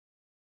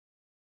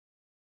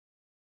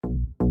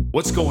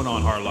What's going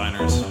on,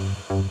 Hardliners?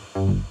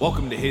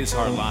 Welcome to His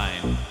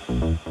Hardline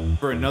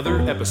for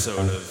another episode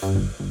of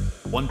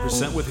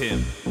 1% with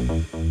Him.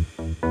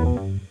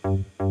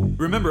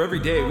 Remember, every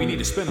day we need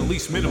to spend at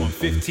least minimum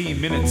 15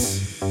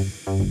 minutes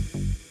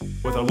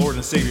with our Lord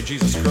and Savior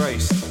Jesus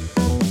Christ.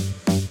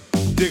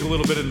 Dig a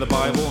little bit in the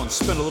Bible and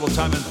spend a little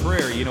time in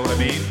prayer, you know what I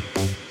mean?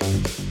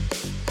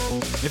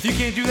 If you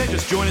can't do that,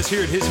 just join us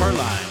here at His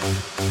Hardline.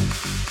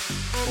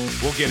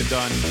 We'll get it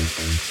done.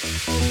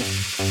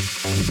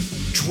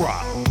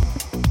 Drop.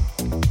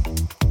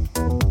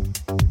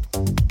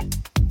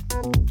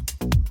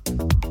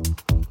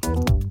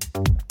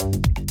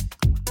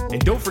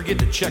 And don't forget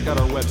to check out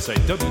our website,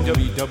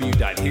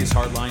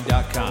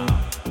 www.hishardline.com.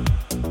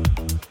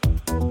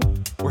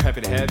 We're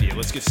happy to have you.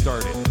 Let's get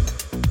started.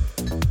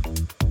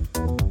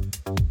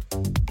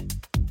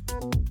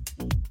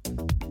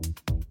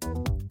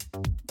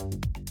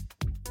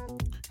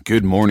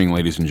 Good morning,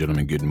 ladies and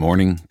gentlemen. Good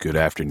morning, good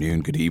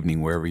afternoon, good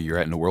evening, wherever you're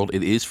at in the world.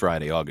 It is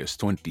Friday,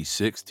 August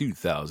 26,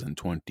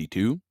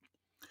 2022.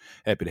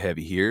 Happy to have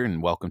you here,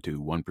 and welcome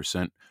to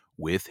 1%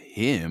 with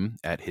Him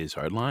at His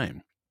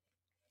Hardline.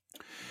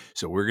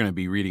 So we're going to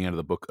be reading out of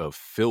the book of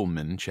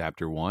Philemon,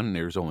 chapter 1.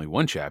 There's only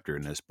one chapter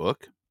in this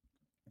book.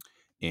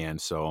 And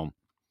so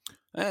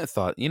I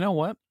thought, you know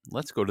what?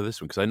 Let's go to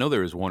this one, because I know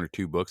there was one or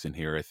two books in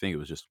here. I think it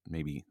was just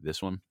maybe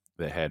this one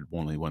that had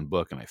only one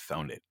book, and I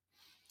found it.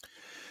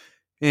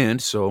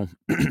 And so,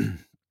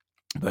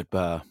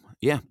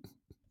 yeah,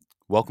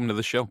 welcome to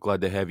the show.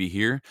 Glad to have you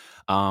here.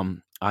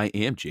 I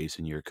am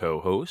Jason, your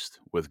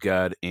co-host, with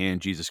God and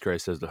Jesus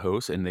Christ as the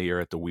host, and they are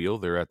at the wheel,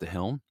 they're at the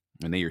helm,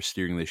 and they are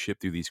steering the ship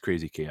through these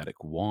crazy,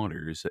 chaotic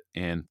waters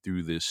and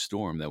through this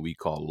storm that we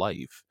call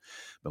life.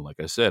 But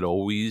like I said,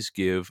 always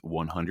give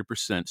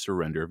 100%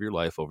 surrender of your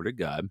life over to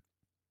God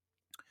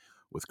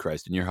with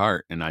Christ in your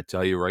heart. And I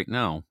tell you right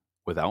now,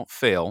 without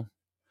fail,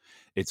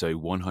 it's a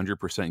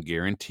 100%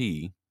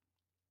 guarantee,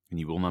 and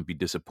you will not be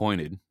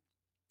disappointed,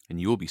 and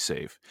you will be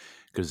safe,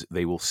 because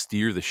they will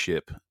steer the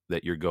ship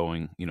that you're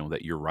going,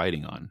 that you're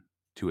riding on,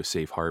 to a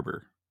safe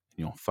harbor.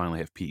 Finally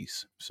have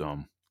peace. So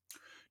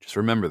just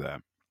remember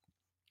that.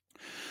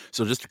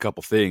 So just a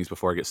couple things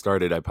before I get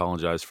started. I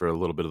apologize for a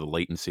little bit of the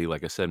latency.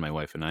 Like I said, my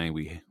wife and I,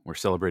 we were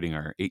celebrating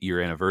our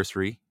 8-year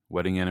anniversary,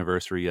 wedding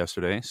anniversary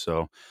yesterday.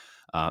 So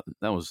that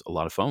was a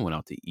lot of fun. Went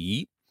out to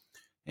eat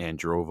and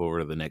drove over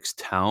to the next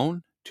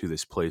town to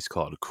this place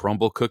called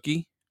Crumble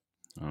Cookie.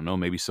 I don't know,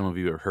 maybe some of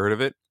you have heard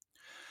of it.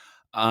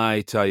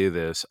 I tell you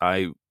this,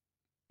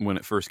 when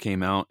it first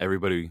came out,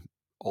 everybody,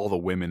 all the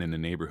women in the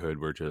neighborhood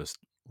were just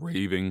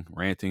ranting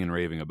and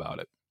raving about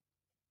it.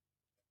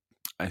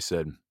 I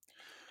said,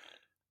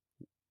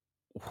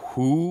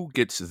 who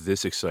gets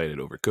this excited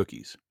over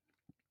cookies?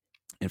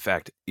 In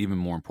fact, even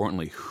more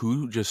importantly,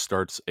 who just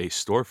starts a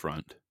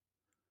storefront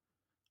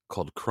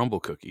called Crumble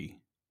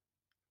Cookie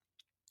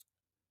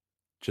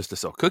just to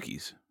sell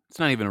cookies? It's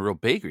not even a real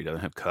bakery. It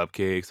doesn't have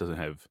cupcakes, doesn't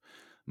have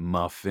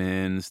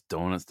muffins,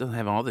 donuts, doesn't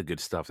have all the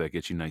good stuff that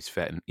gets you nice,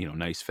 fat,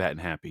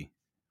 and happy.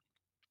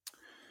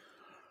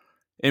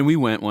 And we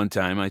went one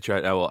time. I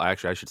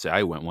should say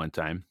I went one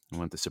time. I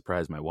went to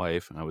surprise my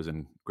wife. I was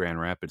in Grand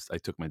Rapids. I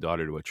took my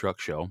daughter to a truck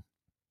show,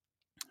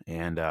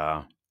 and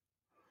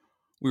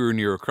we were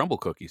near a Crumble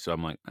Cookie. So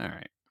I'm like, all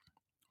right.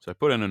 So I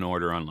put in an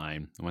order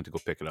online. I went to go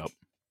pick it up.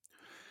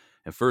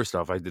 And first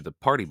off, I did the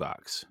party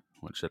box,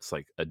 which that's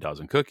like a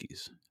dozen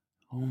cookies.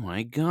 Oh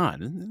my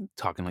God. I'm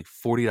talking like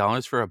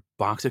 $40 for a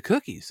box of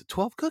cookies.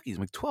 12 cookies.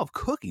 I'm like, 12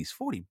 cookies,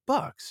 $40.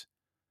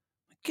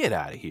 Get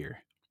out of here.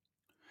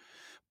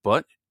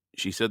 But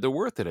she said they're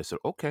worth it. I said,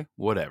 okay,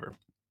 whatever.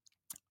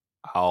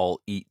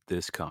 I'll eat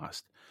this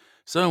cost.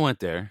 So I went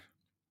there,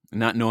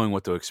 not knowing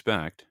what to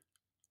expect,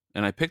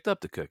 and I picked up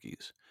the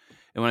cookies.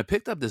 And when I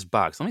picked up this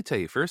box, let me tell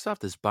you, first off,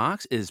 this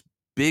box is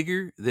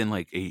bigger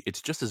than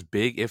it's just as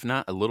big, if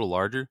not a little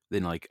larger,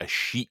 than like a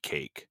sheet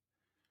cake,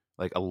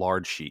 like a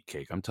large sheet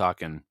cake. I'm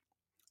talking,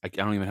 I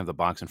don't even have the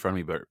box in front of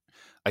me, but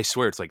I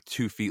swear it's like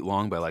 2 feet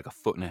long by like a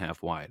foot and a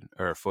half wide,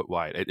 or a foot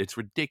wide. It's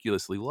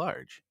ridiculously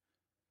large.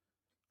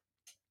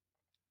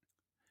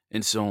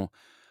 And so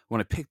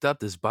when I picked up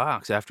this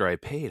box after I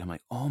paid, I'm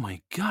like, oh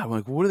my God. I'm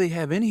like, what do they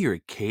have in here? A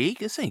cake?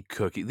 This ain't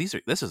cookie.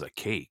 This is a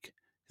cake.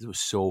 It was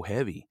so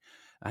heavy.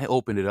 I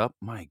opened it up.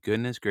 My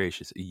goodness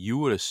gracious. You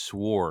would have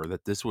swore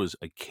that this was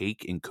a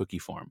cake in cookie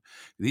form.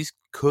 These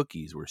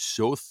cookies were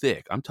so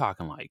thick. I'm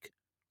talking like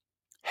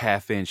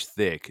half-inch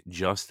thick,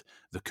 just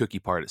the cookie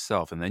part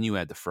itself. And then you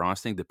add the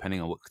frosting,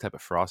 depending on what type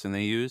of frosting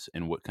they use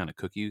and what kind of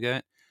cookie you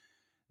get.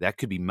 That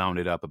could be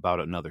mounted up about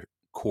another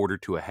quarter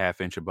to a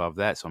half inch above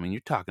that. So, I mean,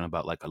 you're talking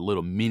about like a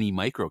little mini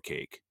micro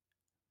cake.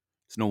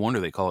 It's no wonder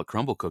they call it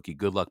Crumble Cookie.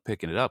 Good luck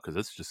picking it up, because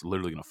it's just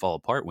literally going to fall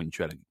apart when you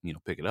try to,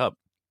 pick it up.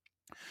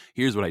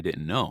 Here's what I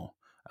didn't know.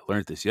 I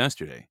learned this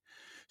yesterday.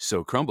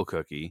 So Crumble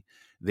Cookie,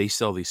 they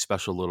sell these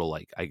special little,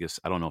 I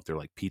don't know if they're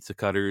like pizza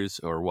cutters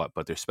or what,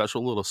 but they're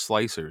special little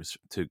slicers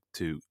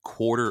to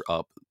quarter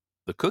up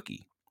the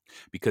cookie,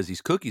 because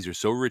these cookies are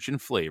so rich in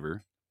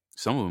flavor.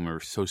 Some of them are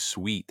so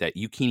sweet that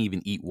you can't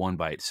even eat one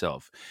by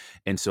itself.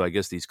 And so I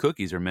guess these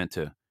cookies are meant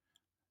to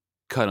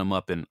cut them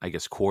up in, I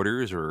guess,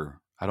 quarters, or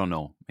I don't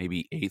know,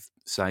 maybe eighth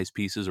size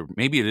pieces, or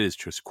maybe it is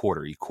just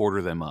quarter. You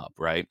quarter them up,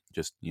 right?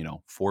 Just,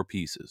 4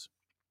 pieces.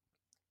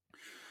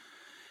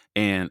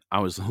 And I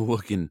was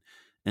looking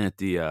at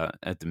the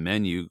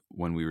menu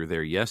when we were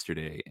there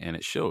yesterday, and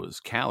it shows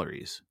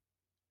calories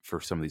for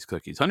some of these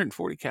cookies.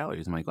 140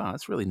 calories. I'm like, wow,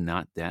 that's really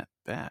not that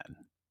bad.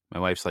 My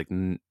wife's like,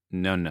 no,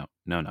 no,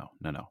 no, no,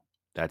 no, no.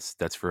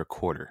 That's for a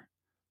quarter.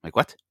 I'm like,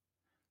 what?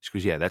 She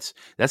goes, yeah,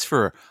 that's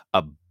for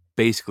a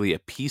basically a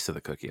piece of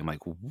the cookie. I'm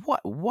like, what?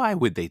 Why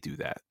would they do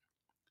that?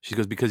 She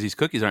goes, because these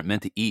cookies aren't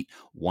meant to eat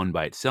one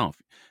by itself.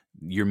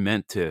 You're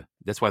meant to,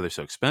 that's why they're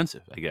so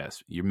expensive, I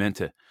guess. You're meant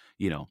to,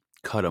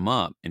 cut them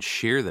up and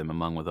share them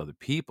among with other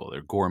people.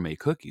 They're gourmet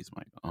cookies.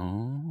 I'm like,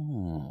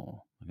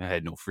 oh, I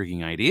had no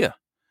freaking idea.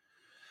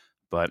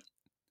 But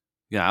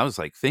yeah, I was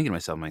like thinking to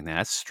myself, I'm like, nah,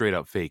 that's straight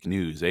up fake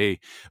news. They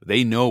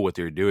know what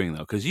they're doing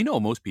though, because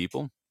most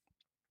people,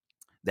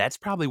 that's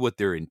probably what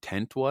their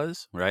intent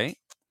was, right?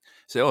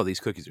 Say, oh, these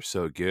cookies are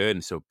so good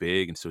and so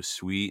big and so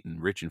sweet and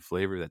rich in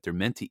flavor that they're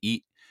meant to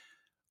eat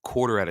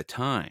quarter at a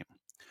time.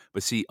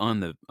 But see,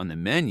 on the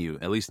menu,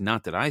 at least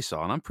not that I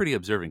saw, and I'm a pretty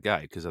observant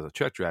guy because as a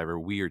truck driver,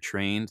 we are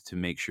trained to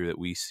make sure that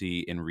we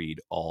see and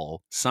read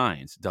all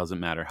signs. Doesn't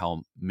matter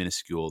how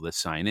minuscule the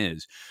sign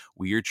is.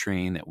 We are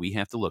trained that we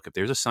have to look. If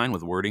there's a sign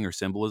with wording or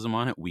symbolism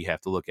on it, we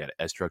have to look at it.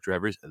 As truck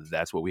drivers,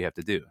 that's what we have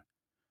to do.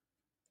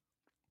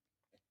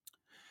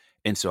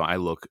 And so I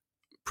look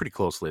pretty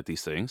closely at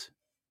these things.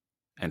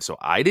 And so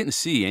I didn't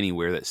see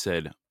anywhere that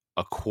said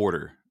a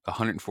quarter,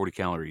 140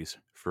 calories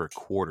for a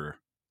quarter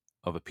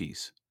of a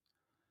piece.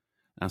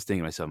 I was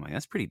thinking to myself, I'm like,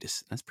 it's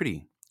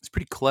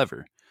pretty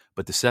clever,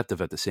 but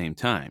deceptive at the same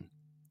time.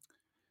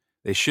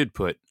 They should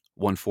put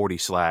 140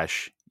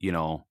 slash,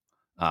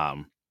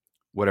 um,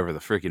 whatever the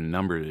freaking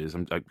number is.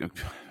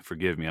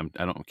 Forgive me,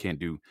 can't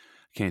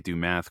do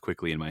math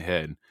quickly in my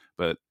head,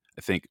 but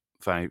I think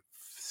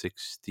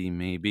 560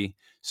 maybe.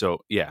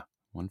 So yeah,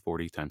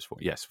 140 times 4,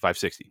 yes,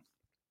 560.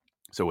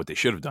 So what they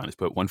should have done is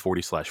put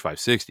 140 slash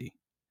 560.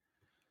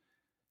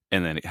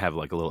 And then have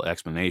like a little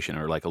explanation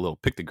or like a little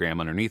pictogram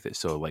underneath it.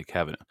 So like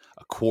having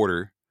a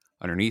quarter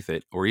underneath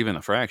it, or even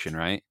a fraction,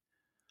 right?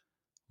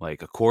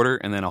 Like a quarter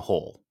and then a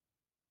whole,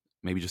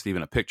 maybe just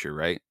even a picture,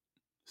 right?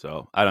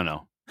 So I don't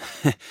know.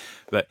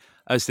 But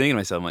I was thinking to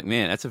myself, I'm like,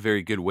 man, that's a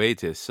very good way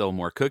to sell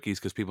more cookies,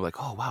 because people are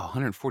like, oh, wow,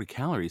 140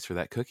 calories for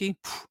that cookie.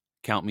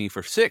 Count me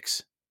for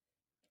 6.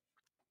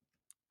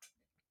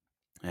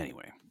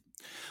 Anyway.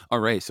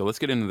 All right, so let's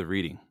get into the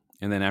reading.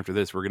 And then after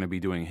this, we're going to be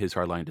doing his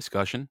hardline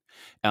discussion.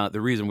 The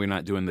reason we're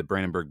not doing the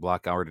Brandenburg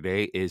block hour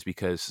today is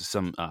because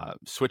some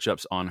switch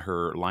ups on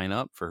her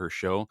lineup for her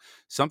show.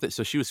 So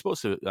she was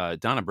supposed to,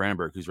 Donna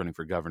Brandenburg, who's running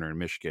for governor in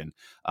Michigan.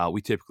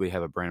 We typically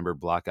have a Brandenburg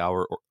block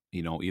hour, or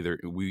either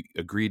we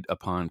agreed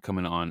upon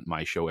coming on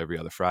my show every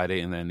other Friday,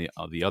 and then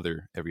the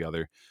other every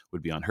other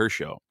would be on her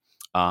show.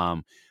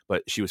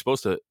 But she was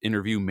supposed to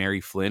interview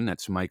Mary Flynn.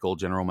 That's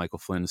General Michael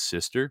Flynn's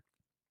sister,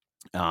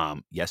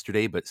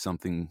 yesterday, but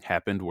something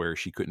happened where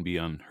she couldn't be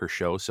on her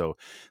show, so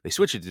they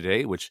switched it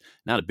today, which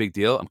not a big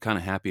deal. I'm kind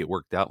of happy it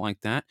worked out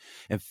like that.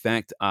 In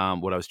fact,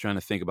 what I was trying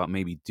to think about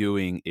maybe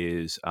doing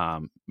is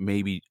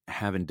maybe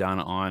having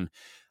Donna on,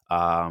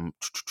 I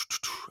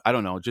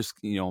don't know, just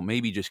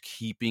maybe just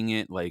keeping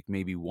it like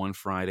maybe one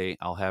Friday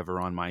I'll have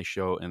her on my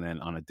show, and then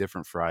on a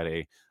different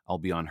Friday I'll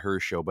be on her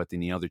show. But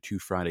then the other 2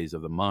 Fridays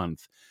of the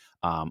month,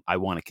 I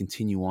want to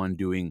continue on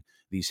doing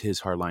these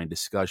his hardline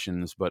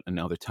discussions, but in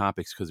other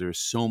topics, because there's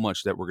so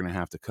much that we're going to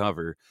have to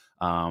cover.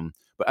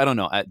 But I don't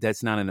know.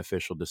 That's not an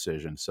official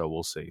decision, so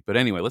we'll see. But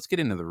anyway, let's get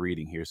into the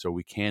reading here so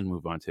we can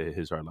move on to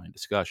his hardline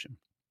discussion.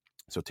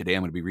 So today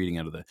I'm going to be reading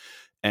out of the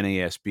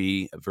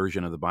NASB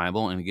version of the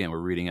Bible. And again, we're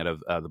reading out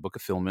of the book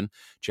of Philemon,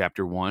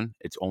 chapter 1.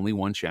 It's only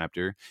one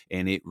chapter,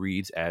 and it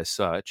reads as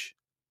such.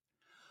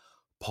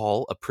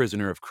 Paul, a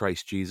prisoner of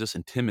Christ Jesus,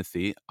 and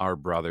Timothy, our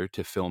brother,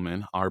 to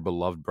Philemon, our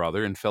beloved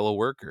brother and fellow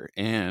worker,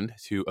 and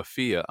to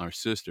Apphia, our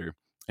sister,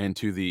 and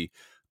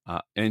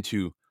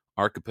to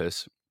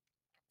Archippus,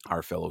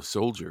 our fellow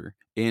soldier,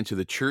 and to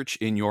the church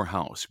in your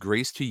house.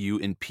 Grace to you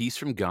and peace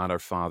from God our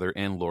Father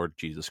and Lord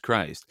Jesus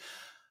Christ.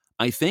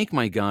 I thank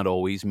my God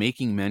always,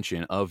 making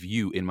mention of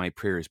you in my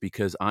prayers,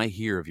 because I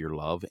hear of your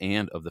love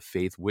and of the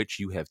faith which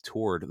you have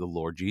toward the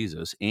Lord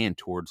Jesus and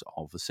towards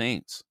all the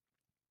saints.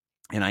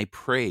 And I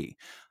pray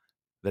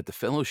that the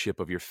fellowship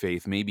of your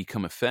faith may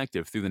become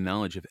effective through the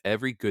knowledge of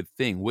every good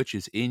thing which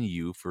is in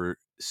you for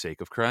sake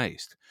of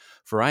Christ.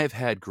 For I have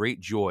had great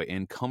joy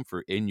and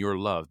comfort in your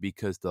love,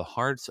 because the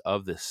hearts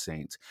of the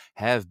saints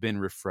have been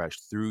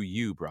refreshed through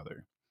you,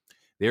 brother.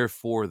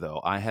 Therefore, though,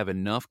 I have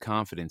enough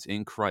confidence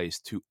in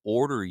Christ to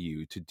order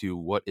you to do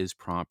what is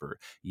proper.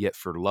 Yet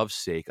for love's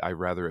sake, I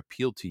rather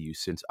appeal to you,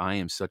 since I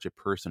am such a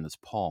person as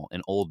Paul,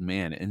 an old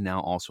man, and now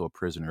also a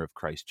prisoner of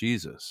Christ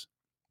Jesus.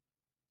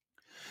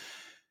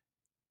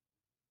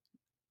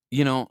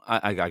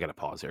 I got to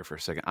pause there for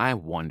a second. I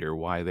wonder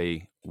why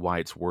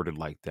it's worded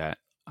like that.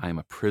 I am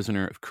a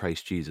prisoner of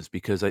Christ Jesus,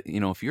 because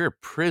if you're a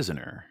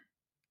prisoner,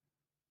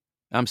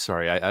 I'm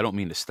sorry, I don't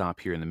mean to stop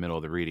here in the middle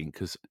of the reading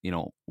because,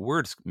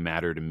 words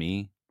matter to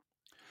me.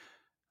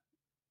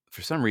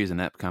 For some reason,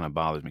 that kind of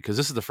bothers me because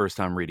this is the first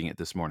time reading it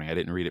this morning. I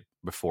didn't read it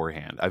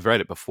beforehand. I've read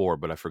it before,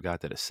 but I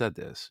forgot that it said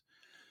this.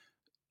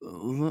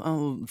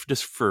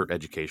 Just for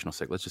educational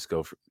sake, let's just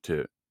go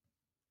to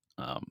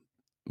um,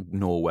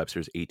 Noah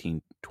Webster's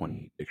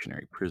 1828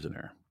 dictionary,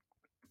 prisoner.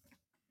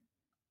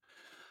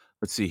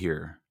 Let's see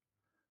here.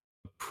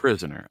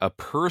 Prisoner, a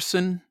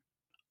person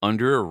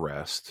under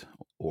arrest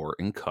or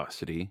in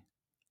custody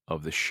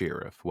of the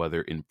sheriff,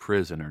 whether in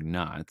prison or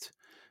not,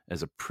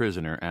 as a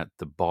prisoner at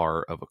the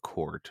bar of a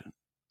court.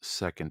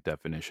 Second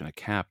definition, a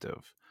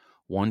captive,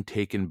 one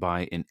taken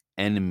by an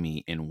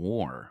enemy in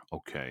war.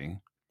 Okay.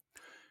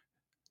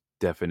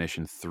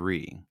 Definition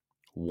 3,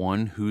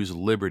 one whose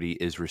liberty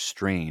is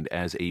restrained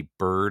as a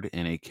bird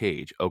in a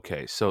cage.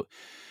 Okay, so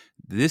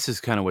this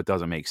is kind of what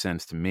doesn't make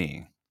sense to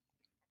me.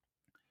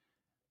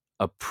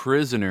 A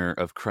prisoner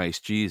of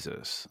Christ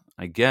Jesus.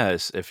 I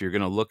guess if you're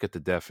going to look at the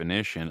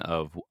definition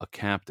of a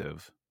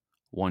captive,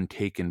 one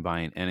taken by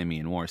an enemy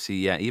in war.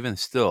 See, yeah, even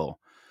still,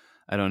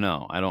 I don't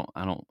know. I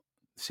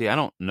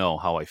don't know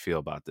how I feel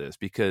about this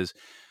because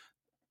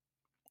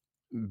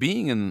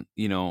being in,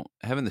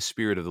 having the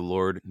spirit of the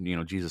Lord,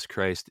 Jesus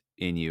Christ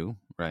in you,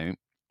 right?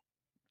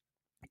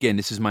 Again,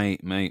 this is my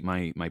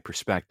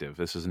perspective.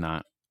 This is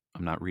not,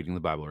 I'm not reading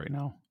the Bible right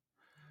now.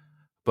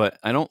 But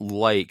I don't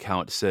like how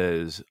it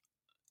says,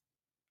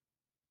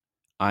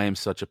 I am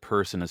such a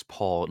person as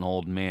Paul, an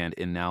old man,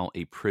 and now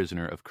a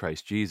prisoner of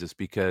Christ Jesus.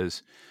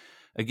 Because,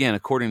 again,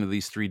 according to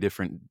these three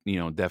different,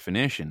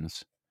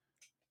 definitions,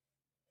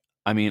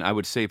 I mean, I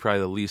would say probably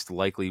the least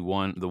likely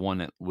one, the one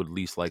that would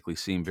least likely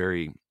seem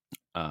very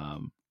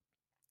um,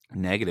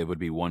 negative would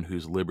be one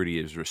whose liberty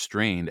is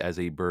restrained as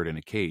a bird in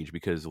a cage,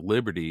 because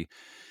liberty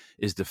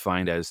is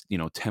defined as,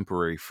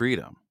 temporary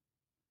freedom.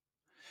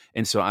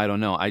 And so I don't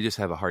know. I just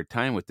have a hard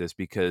time with this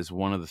because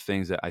one of the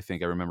things that I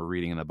think I remember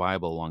reading in the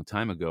Bible a long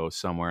time ago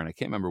somewhere, and I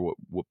can't remember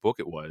what book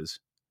it was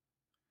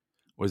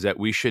that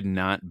we should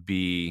not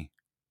be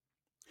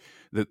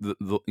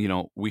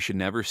we should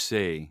never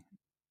say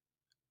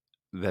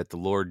that the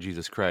Lord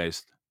Jesus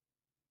Christ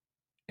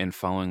and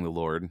following the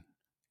Lord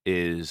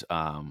is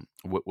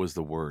what was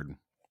the word?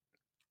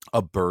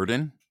 A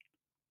burden,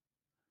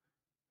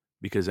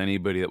 because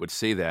anybody that would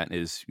say that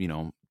is,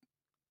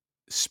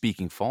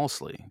 speaking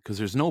falsely, because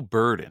there's no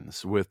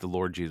burdens with the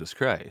Lord Jesus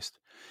Christ.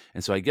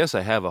 And so I guess I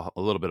have a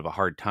little bit of a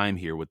hard time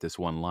here with this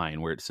one line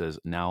where it says,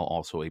 now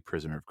also a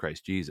prisoner of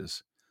Christ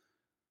Jesus.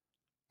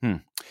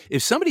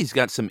 If somebody's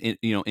got some,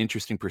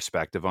 interesting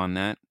perspective on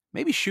that,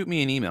 maybe shoot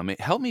me an email.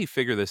 Help me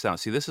figure this out.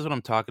 See, this is what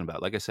I'm talking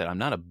about. Like I said, I'm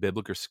not a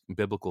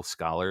biblical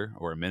scholar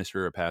or a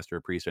minister or a pastor or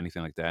a priest or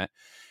anything like that.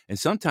 And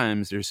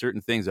sometimes there's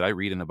certain things that I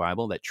read in the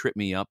Bible that trip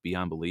me up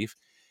beyond belief.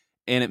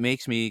 And it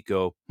makes me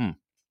go,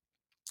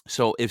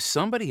 So if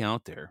somebody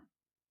out there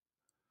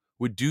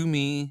would do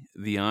me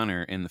the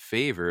honor and the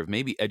favor of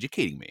maybe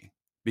educating me,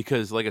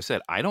 because like I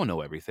said, I don't know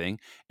everything,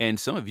 and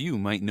some of you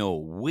might know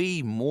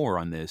way more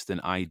on this than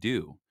I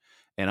do.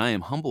 And I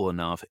am humble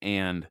enough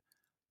and,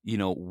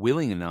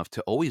 willing enough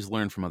to always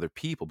learn from other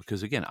people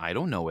because again, I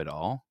don't know it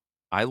all.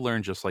 I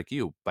learn just like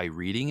you by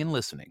reading and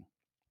listening.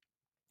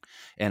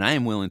 And I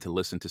am willing to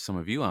listen to some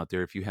of you out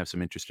there if you have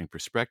some interesting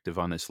perspective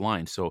on this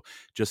line. So,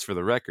 just for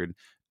the record,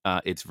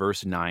 it's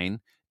verse 9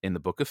 in the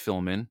book of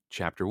Philemon,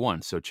 chapter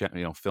 1. So,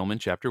 Philemon,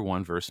 chapter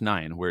 1, verse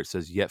 9, where it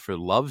says, yet for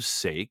love's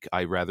sake,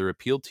 I rather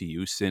appeal to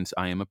you, since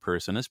I am a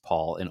person as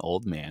Paul, an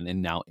old man,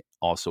 and now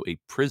also a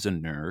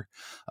prisoner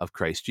of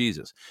Christ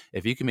Jesus.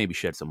 If you can maybe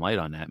shed some light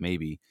on that,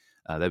 maybe.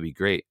 That'd be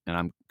great. And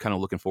I'm kind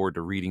of looking forward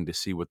to reading to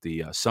see what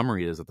the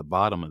summary is at the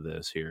bottom of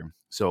this here.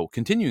 So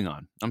continuing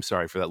on, I'm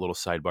sorry for that little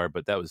sidebar,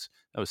 but that was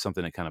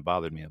something that kind of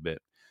bothered me a bit.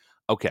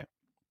 Okay.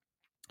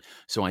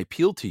 So I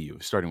appeal to you,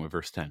 starting with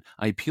verse 10.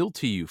 I appeal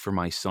to you for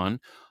my son,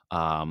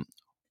 um,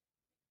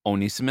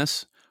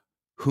 Onesimus,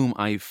 whom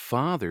I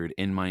fathered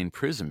in my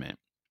imprisonment,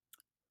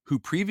 who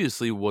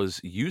previously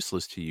was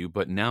useless to you,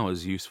 but now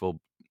is useful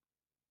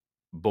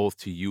both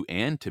to you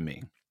and to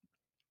me.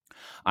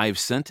 I have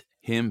sent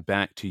him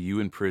back to you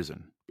in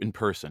person,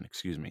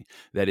 excuse me,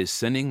 that is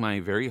sending my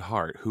very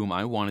heart, whom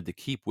I wanted to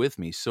keep with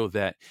me, so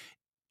that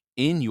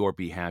in your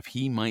behalf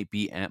he might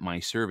be at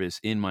my service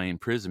in my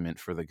imprisonment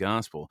for the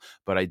gospel.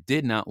 But I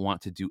did not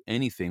want to do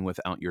anything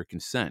without your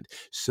consent,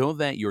 so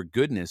that your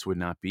goodness would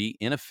not be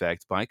in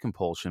effect by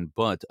compulsion,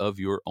 but of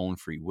your own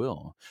free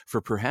will. For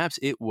perhaps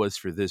it was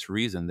for this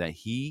reason that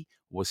he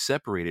was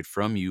separated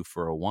from you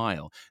for a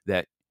while,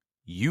 that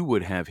you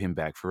would have him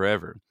back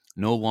forever,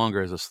 no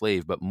longer as a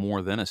slave, but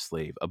more than a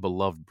slave, a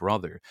beloved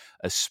brother,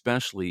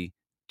 especially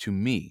to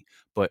me,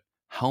 but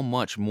how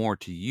much more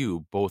to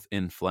you, both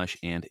in flesh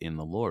and in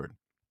the Lord.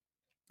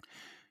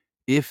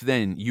 If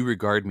then you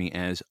regard me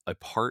as a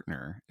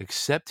partner,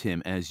 accept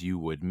him as you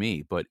would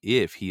me. But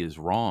if he is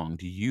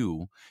wronged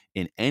you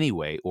in any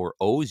way or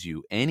owes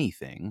you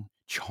anything,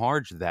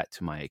 charge that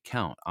to my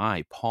account.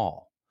 I,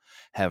 Paul,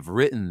 have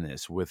written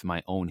this with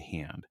my own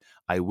hand.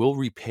 I will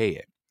repay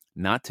it,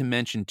 not to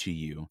mention to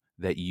you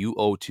that you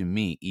owe to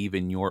me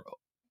even your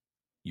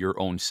your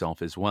own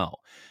self as well.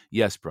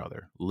 Yes,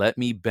 brother, let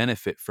me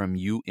benefit from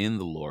you in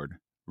the Lord.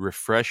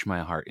 Refresh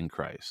my heart in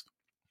Christ.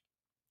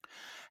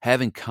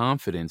 Having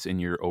confidence in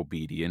your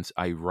obedience,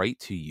 I write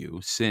to you,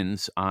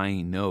 since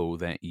I know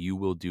that you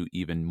will do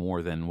even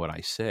more than what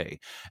I say.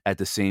 At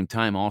the same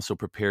time, also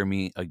prepare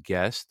me a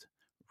guest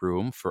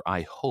room, for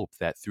I hope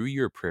that through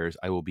your prayers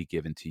I will be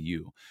given to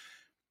you.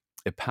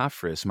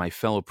 Epaphras, my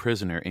fellow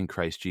prisoner in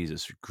Christ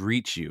Jesus,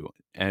 greets you,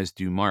 as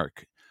do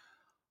Mark,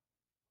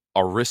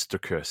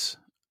 Aristarchus,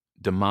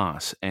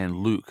 Demas, and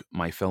Luke,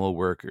 my fellow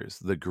workers.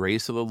 The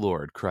grace of the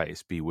Lord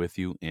Christ be with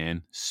you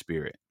in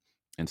spirit.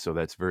 And so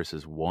that's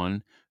verses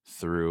 1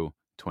 through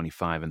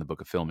 25 in the book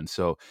of Philemon.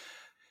 So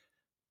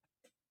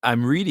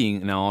I'm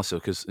reading now also,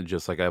 because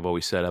just like I've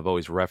always said, I've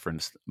always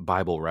referenced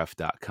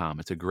BibleRef.com.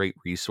 It's a great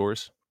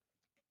resource.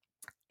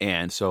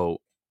 And so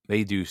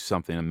they do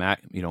something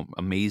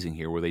amazing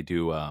here, where they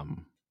do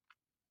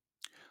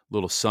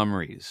little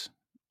summaries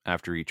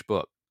after each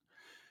book.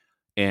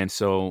 And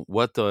so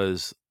what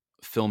does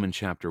Philemon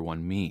chapter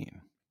 1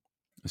 mean?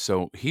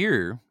 So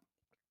here,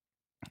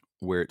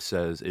 where it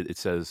says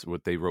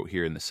what they wrote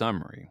here in the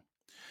summary.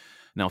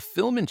 Now,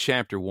 Philemon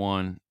chapter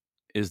 1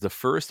 is the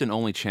first and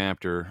only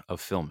chapter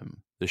of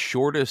Philemon, the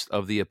shortest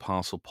of the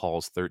Apostle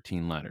Paul's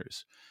 13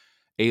 letters.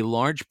 A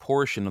large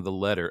portion of the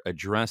letter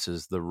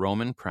addresses the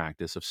Roman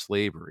practice of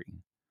slavery,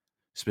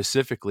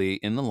 specifically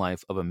in the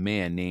life of a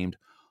man named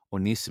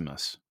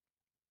Onesimus.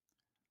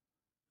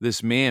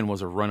 This man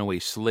was a runaway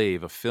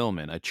slave of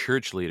Philemon, a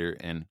church leader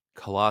in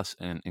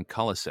Colossae.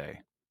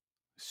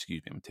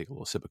 Excuse me, I'm going to take a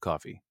little sip of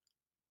coffee.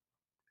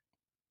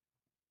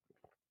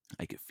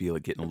 I could feel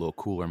it getting a little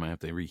cooler. I might have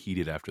to reheat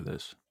it after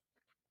this.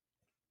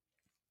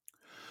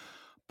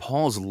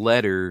 Paul's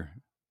letter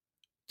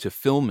to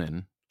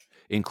Philemon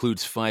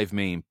includes 5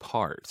 main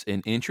parts: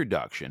 an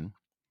introduction,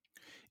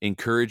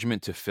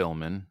 encouragement to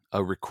Philemon,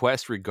 a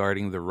request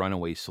regarding the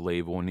runaway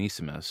slave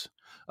Onesimus,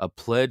 a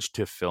pledge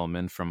to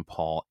Philemon from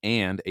Paul,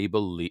 and a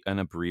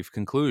brief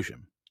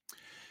conclusion.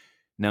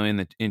 Now, in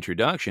the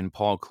introduction,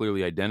 Paul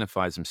clearly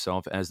identifies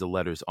himself as the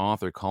letter's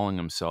author, calling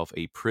himself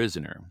a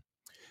prisoner.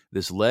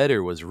 This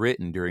letter was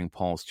written during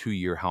Paul's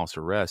 2-year house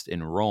arrest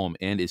in Rome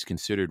and is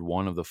considered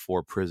one of the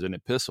 4 prison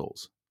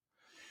epistles.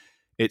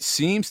 It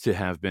seems to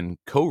have been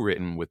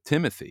co-written with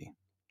Timothy.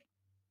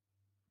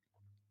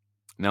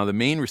 Now, the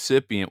main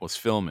recipient was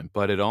Philemon,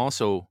 but it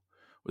also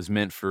was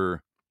meant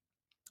for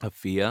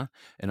Apphia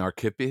and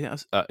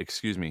Archippus,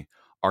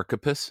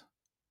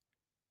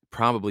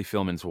 probably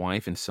Philemon's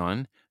wife and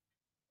son.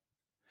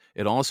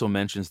 It also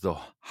mentions the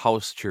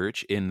house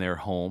church in their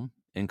home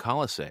in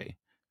Colossae.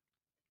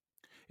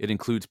 It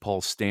includes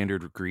Paul's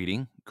standard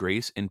greeting,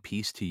 grace and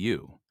peace to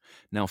you.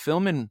 Now,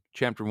 Philemon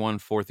chapter 1,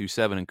 4 through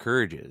 7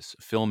 encourages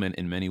Philemon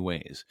in many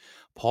ways.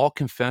 Paul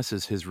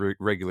confesses his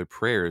regular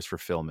prayers for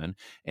Philemon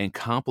and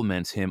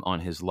compliments him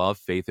on his love,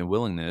 faith, and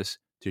willingness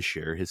to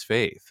share his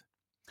faith.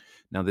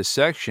 Now, this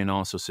section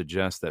also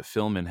suggests that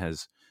Philemon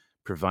has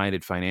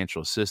provided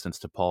financial assistance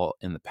to Paul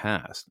in the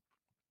past.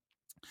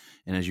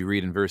 And as you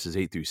read in verses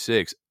 8 through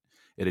 6,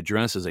 it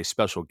addresses a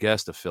special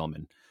guest of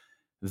Philemon.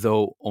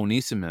 Though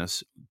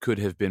Onesimus could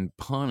have been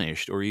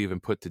punished or even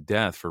put to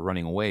death for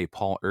running away,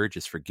 Paul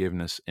urges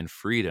forgiveness and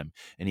freedom,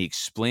 and he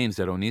explains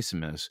that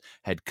Onesimus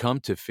had come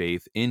to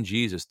faith in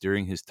Jesus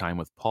during his time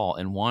with Paul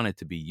and wanted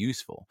to be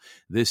useful.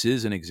 This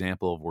is an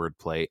example of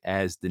wordplay,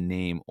 as the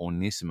name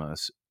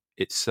Onesimus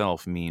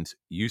itself means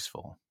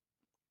useful.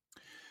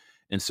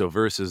 And so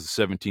verses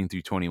 17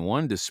 through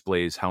 21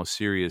 displays how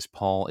serious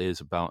Paul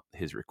is about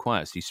his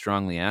request. He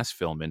strongly asks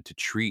Philemon to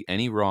treat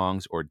any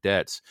wrongs or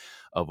debts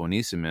of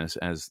Onesimus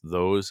as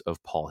those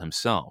of Paul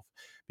himself.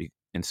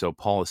 And so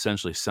Paul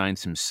essentially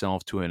signs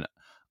himself to an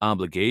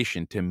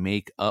obligation to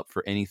make up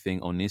for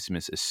anything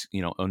Onesimus's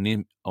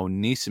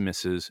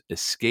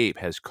escape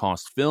has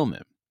cost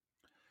Philemon.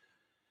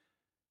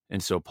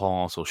 And so Paul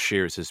also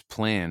shares his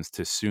plans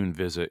to soon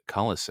visit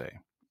Colossae.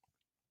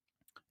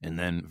 And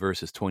then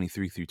verses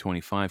 23 through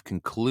 25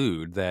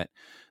 conclude that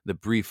the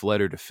brief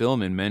letter to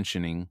Philemon,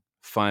 mentioning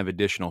 5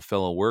 additional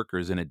fellow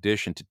workers in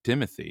addition to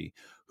Timothy,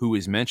 who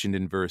is mentioned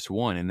in verse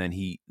 1, and then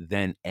he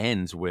then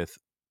ends with,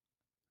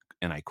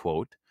 and I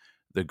quote,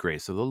 "The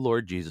grace of the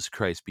Lord Jesus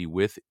Christ be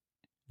with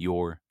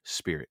your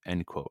spirit,"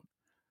 end quote,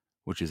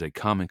 which is a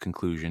common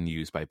conclusion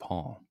used by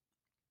Paul.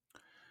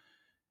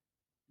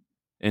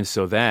 And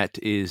so that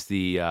is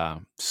the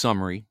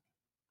summary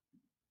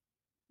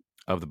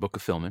of the book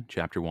of Philemon,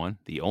 chapter 1,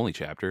 the only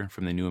chapter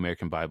from the New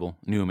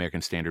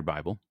American Standard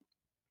Bible.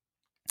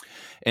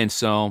 And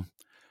so,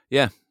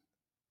 yeah,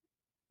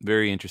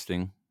 very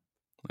interesting.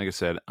 Like I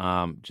said,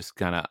 just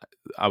kind of,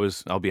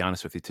 I'll be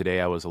honest with you,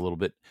 today I was a little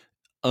bit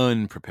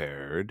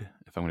unprepared,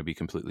 if I'm going to be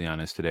completely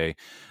honest today.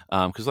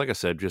 Because like I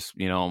said, just,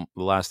 the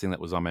last thing that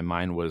was on my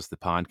mind was the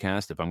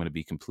podcast, if I'm going to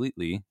be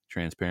completely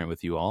transparent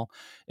with you all.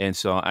 And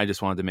so I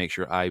just wanted to make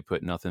sure I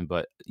put nothing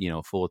but,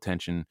 full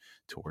attention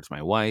towards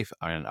my wife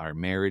and our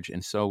marriage.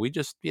 And so we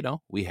just,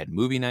 we had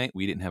movie night.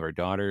 We didn't have our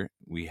daughter.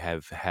 We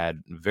have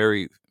had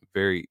very,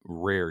 very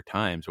rare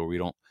times where we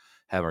don't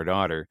have our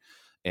daughter.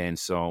 And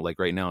so, like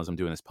right now, as I'm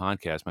doing this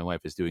podcast, my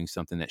wife is doing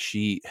something that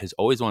she has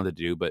always wanted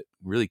to do, but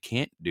really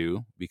can't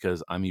do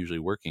because I'm usually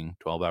working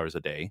 12 hours a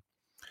day.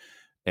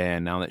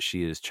 And now that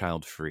she is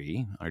child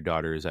free, our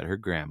daughter is at her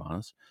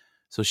grandma's.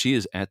 So she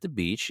is at the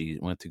beach. She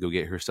went to go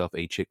get herself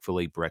a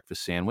Chick-fil-A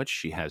breakfast sandwich.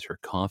 She has her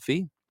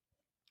coffee.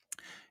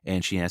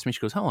 And she asked me, she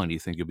goes, "How long do you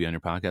think you'll be on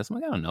your podcast?" I'm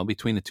like, "I don't know,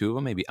 between the two of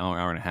them, maybe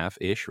hour and a half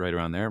ish, right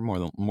around there.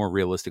 More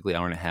realistically,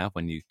 hour and a half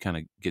when you kind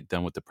of get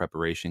done with the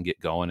preparation, get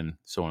going, and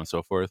so on and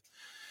so forth."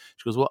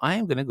 She goes, "Well, I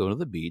am going to go to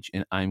the beach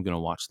and I'm going to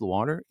watch the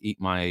water, eat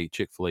my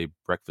Chick-fil-A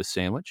breakfast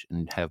sandwich,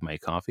 and have my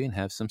coffee and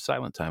have some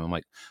silent time." I'm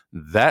like,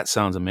 "That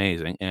sounds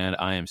amazing." And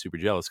I am super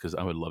jealous because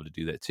I would love to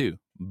do that too.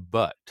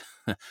 But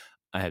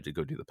I have to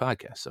go do the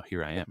podcast. So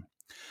here I am.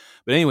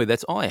 But anyway,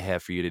 that's all I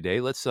have for you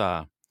today.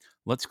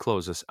 Let's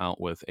close this out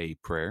with a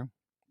prayer.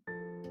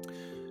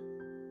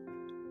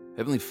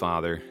 Heavenly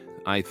Father,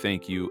 I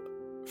thank you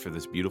for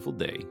this beautiful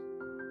day.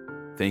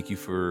 Thank you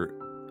for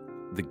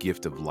the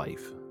gift of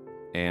life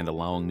and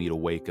allowing me to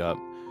wake up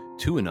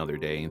to another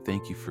day. And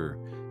thank you for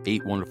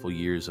 8 wonderful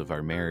years of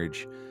our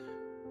marriage.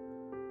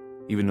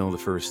 Even though the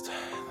first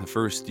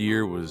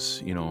year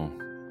was,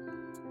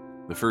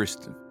 the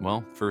first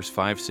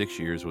 5-6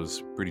 years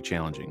was pretty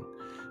challenging.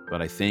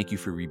 But I thank you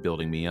for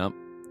rebuilding me up,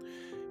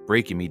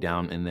 breaking me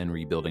down, and then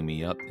rebuilding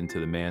me up into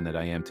the man that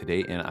I am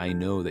today. And I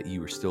know that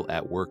you are still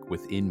at work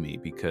within me,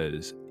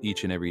 because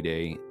each and every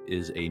day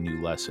is a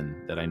new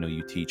lesson that I know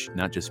you teach,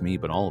 not just me,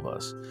 but all of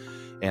us.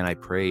 And I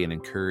pray and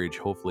encourage,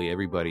 hopefully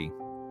everybody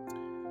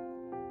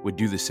would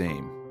do the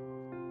same.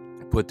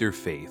 Put their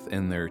faith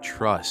and their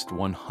trust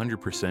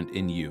 100%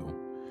 in you,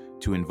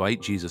 to invite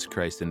Jesus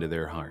Christ into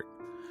their heart,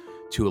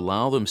 to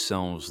allow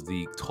themselves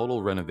the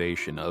total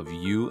renovation of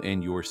you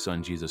and your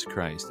Son, Jesus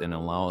Christ, and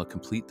allow a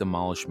complete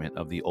demolishment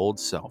of the old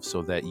self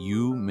so that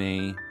you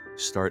may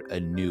start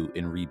anew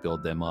and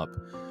rebuild them up,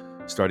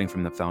 starting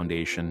from the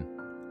foundation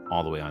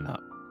all the way on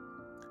up.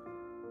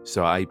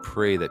 So I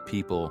pray that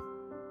people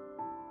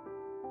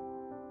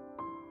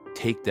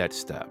take that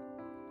step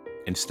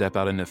and step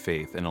out into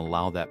faith and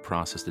allow that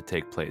process to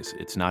take place.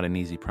 It's not an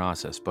easy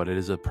process, but it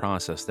is a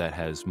process that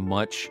has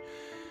much.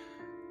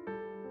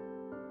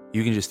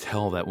 You can just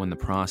tell that when the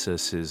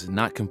process is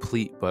not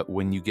complete, but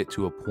when you get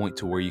to a point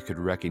to where you could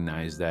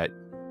recognize that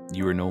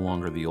you are no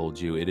longer the old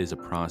you, it is a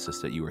process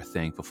that you are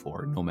thankful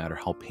for, no matter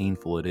how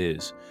painful it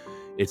is.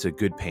 It's a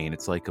good pain.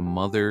 It's like a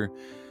mother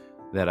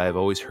that I've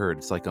always heard.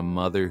 It's like a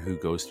mother who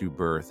goes through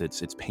birth.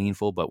 It's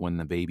painful, but when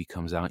the baby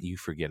comes out, you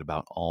forget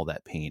about all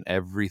that pain.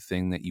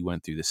 Everything that you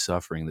went through, the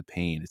suffering, the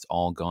pain, it's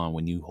all gone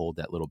when you hold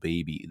that little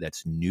baby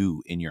that's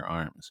new in your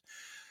arms.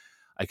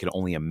 I can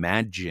only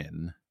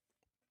imagine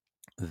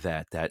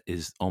that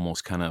is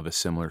almost kind of a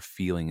similar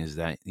feeling, is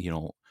that,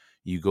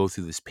 you go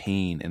through this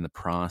pain in the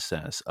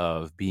process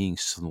of being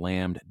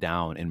slammed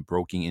down and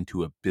broken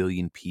into a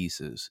billion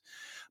pieces.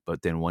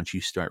 But then once you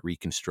start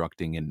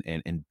reconstructing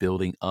and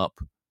building up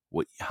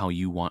how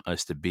you want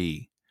us to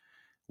be,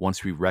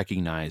 once we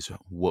recognize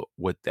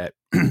what that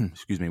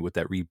excuse me, what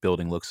that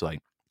rebuilding looks like,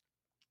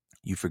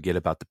 you forget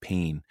about the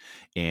pain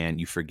and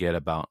you forget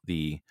about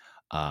the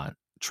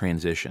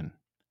transition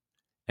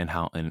and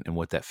how and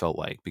what that felt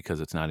like,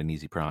 because it's not an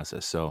easy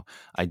process. So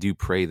I do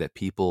pray that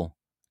people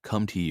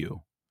come to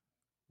you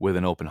with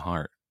an open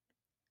heart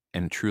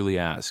and truly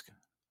ask,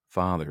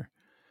 "Father,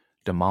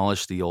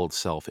 demolish the old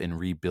self and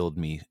rebuild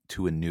me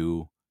to a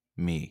new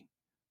me,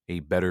 a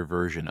better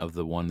version of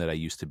the one that I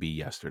used to be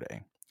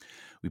yesterday."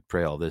 We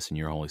pray all this in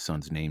your Holy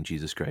Son's name,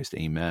 Jesus Christ.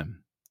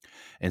 Amen.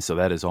 And so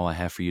that is all I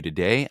have for you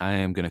today. I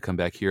am going to come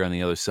back here on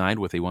the other side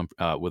with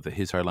a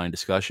His Hardline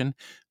discussion,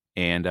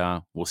 and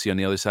we'll see you on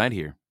the other side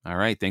here. All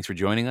right. Thanks for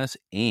joining us.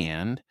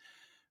 And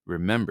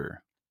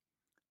remember,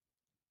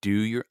 do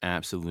your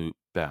absolute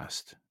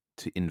best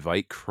to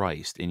invite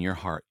Christ in your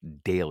heart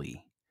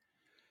daily.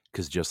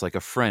 Because just like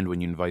a friend,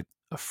 when you invite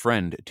a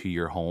friend to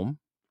your home,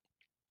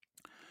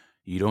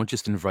 you don't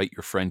just invite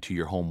your friend to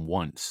your home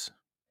once.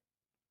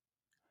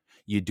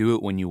 You do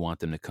it when you want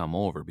them to come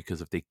over,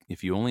 because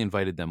if you only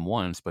invited them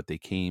once, but they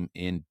came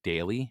in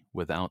daily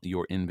without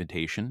your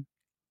invitation,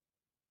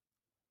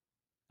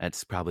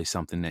 that's probably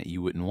something that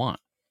you wouldn't want.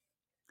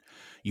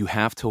 You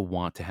have to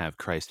want to have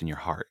Christ in your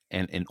heart.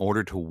 And in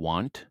order to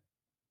want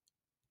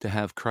to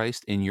have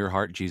Christ in your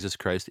heart, Jesus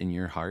Christ in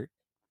your heart,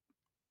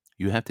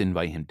 you have to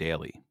invite him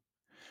daily.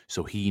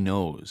 So he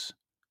knows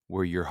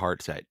where your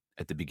heart's at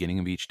the beginning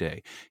of each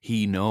day.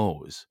 He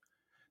knows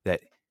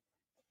that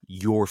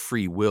your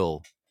free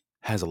will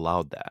has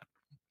allowed that.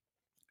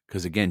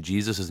 Because again,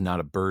 Jesus is not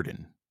a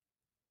burden.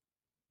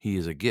 He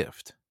is a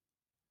gift.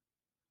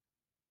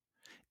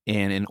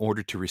 And in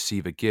order to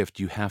receive a gift,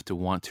 you have to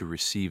want to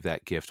receive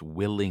that gift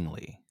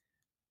willingly.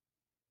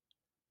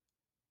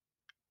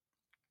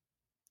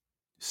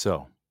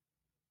 So,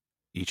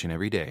 each and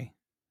every day,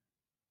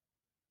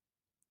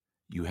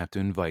 you have to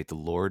invite the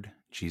Lord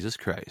Jesus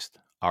Christ,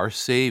 our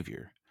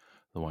Savior,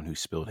 the one who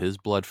spilled his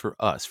blood for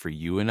us, for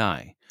you and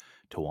I,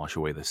 to wash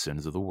away the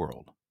sins of the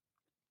world.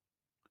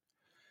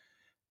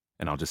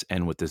 And I'll just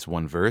end with this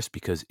one verse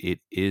because it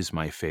is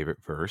my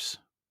favorite verse.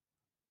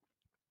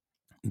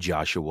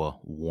 Joshua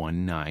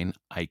 1:9,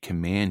 I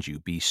command you,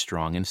 be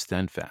strong and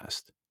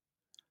steadfast,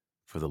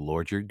 for the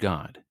Lord your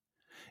God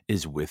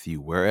is with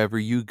you wherever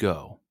you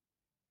go.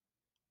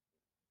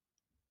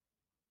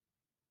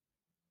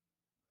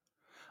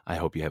 I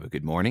hope you have a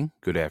good morning,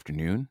 good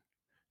afternoon,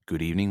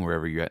 good evening,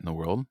 wherever you're at in the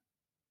world.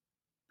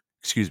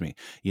 Excuse me.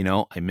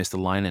 I missed a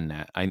line in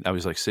that. I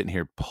was like sitting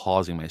here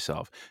pausing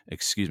myself.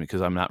 Excuse me,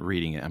 because I'm not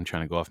reading it. I'm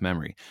trying to go off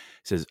memory. It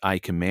says, I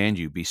command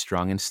you, be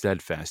strong and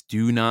steadfast.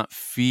 Do not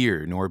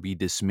fear nor be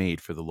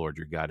dismayed, for the Lord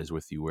your God is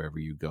with you wherever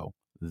you go.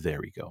 There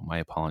we go. My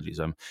apologies.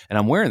 I'm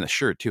wearing the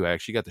shirt too. I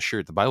actually got the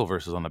shirt. The Bible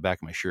verse is on the back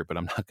of my shirt, but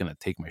I'm not going to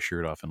take my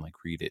shirt off and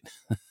read it.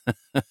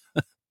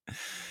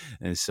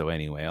 And so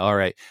anyway, all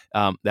right.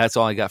 That's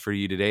all I got for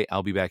you today.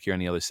 I'll be back here on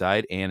the other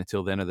side. And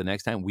until then or the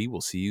next time, we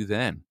will see you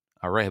then.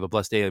 All right. Have a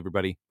blessed day,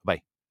 everybody.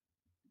 Bye.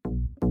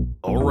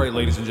 All right,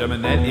 ladies and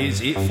gentlemen, that is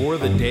it for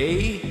the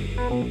day.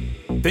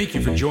 Thank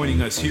you for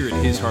joining us here at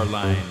His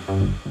Hardline.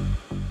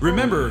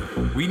 Remember,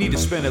 we need to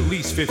spend at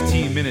least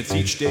 15 minutes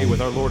each day with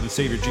our Lord and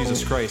Savior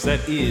Jesus Christ.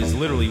 That is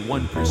literally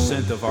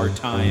 1% of our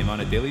time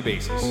on a daily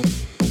basis.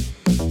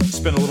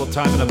 Spend a little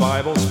time in the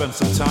Bible, spend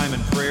some time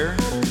in prayer,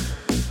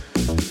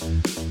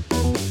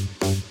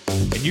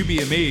 and you'd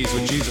be amazed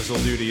what Jesus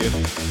will do to you.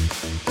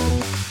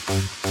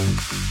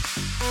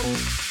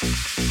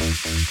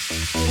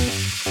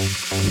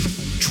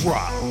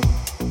 Drop.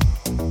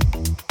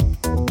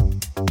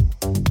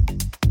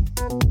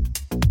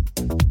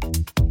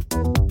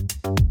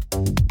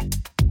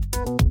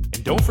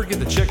 And don't forget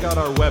to check out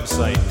our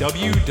website,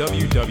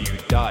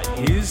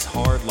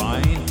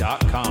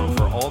 www.hishardline.com,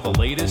 for all the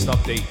latest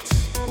updates.